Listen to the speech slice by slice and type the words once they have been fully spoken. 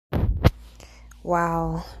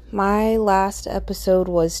Wow, my last episode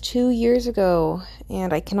was 2 years ago,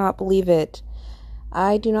 and I cannot believe it.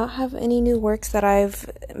 I do not have any new works that I've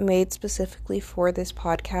made specifically for this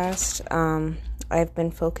podcast. I've been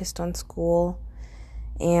focused on school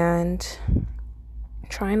and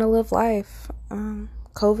trying to live life.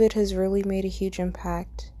 COVID has really made a huge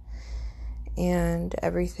impact, and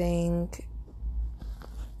everything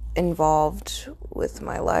involved with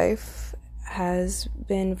my life has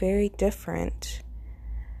been very different.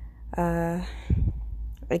 I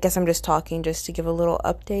guess I'm just talking just to give a little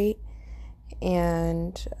update,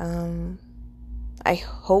 and I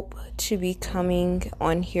hope to be coming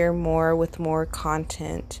on here more with more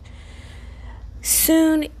content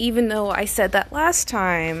soon, even though I said that last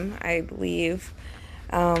time, I believe.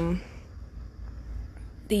 The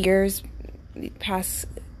past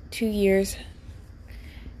 2 years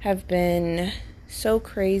have been so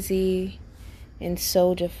crazy and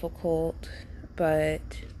so difficult, but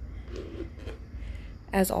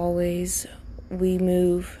as always, we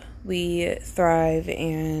move, we thrive,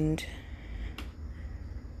 and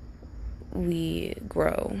we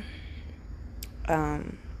grow.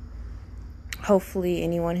 Hopefully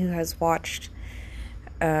anyone who has watched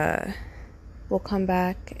will come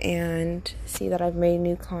back and see that I've made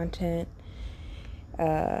new content,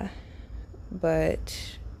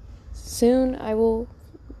 but soon I will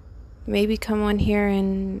maybe come on here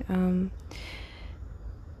and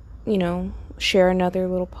share another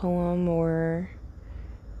little poem or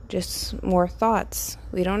just more thoughts.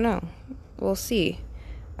 We don't know. We'll see.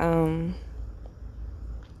 I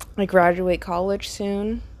graduate college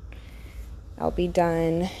soon. I'll be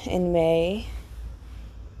done in May,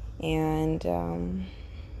 and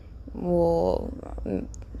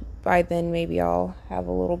by then maybe I'll have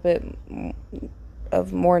a little bit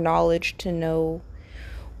of more knowledge to know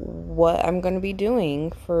what I'm going to be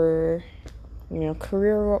doing for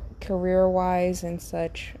career wise and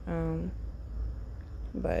such.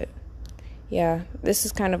 But yeah, this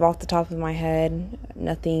is kind of off the top of my head.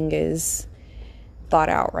 Nothing is thought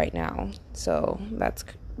out right now, so that's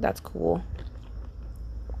cool.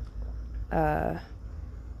 I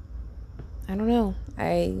don't know.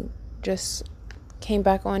 I just came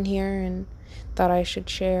back on here and thought I should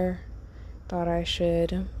share. Thought I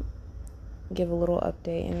should give a little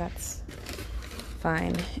update, and that's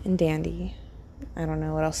fine and dandy. I don't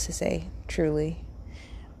know what else to say, truly.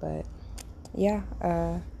 But yeah,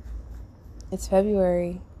 it's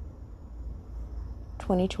February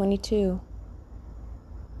 2022.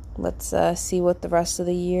 Let's see what the rest of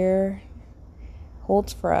the year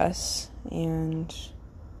holds for us, and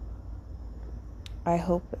I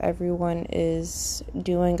hope everyone is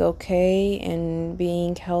doing okay and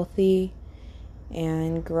being healthy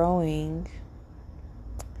and growing.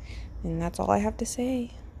 And that's all I have to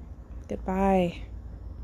say. Goodbye.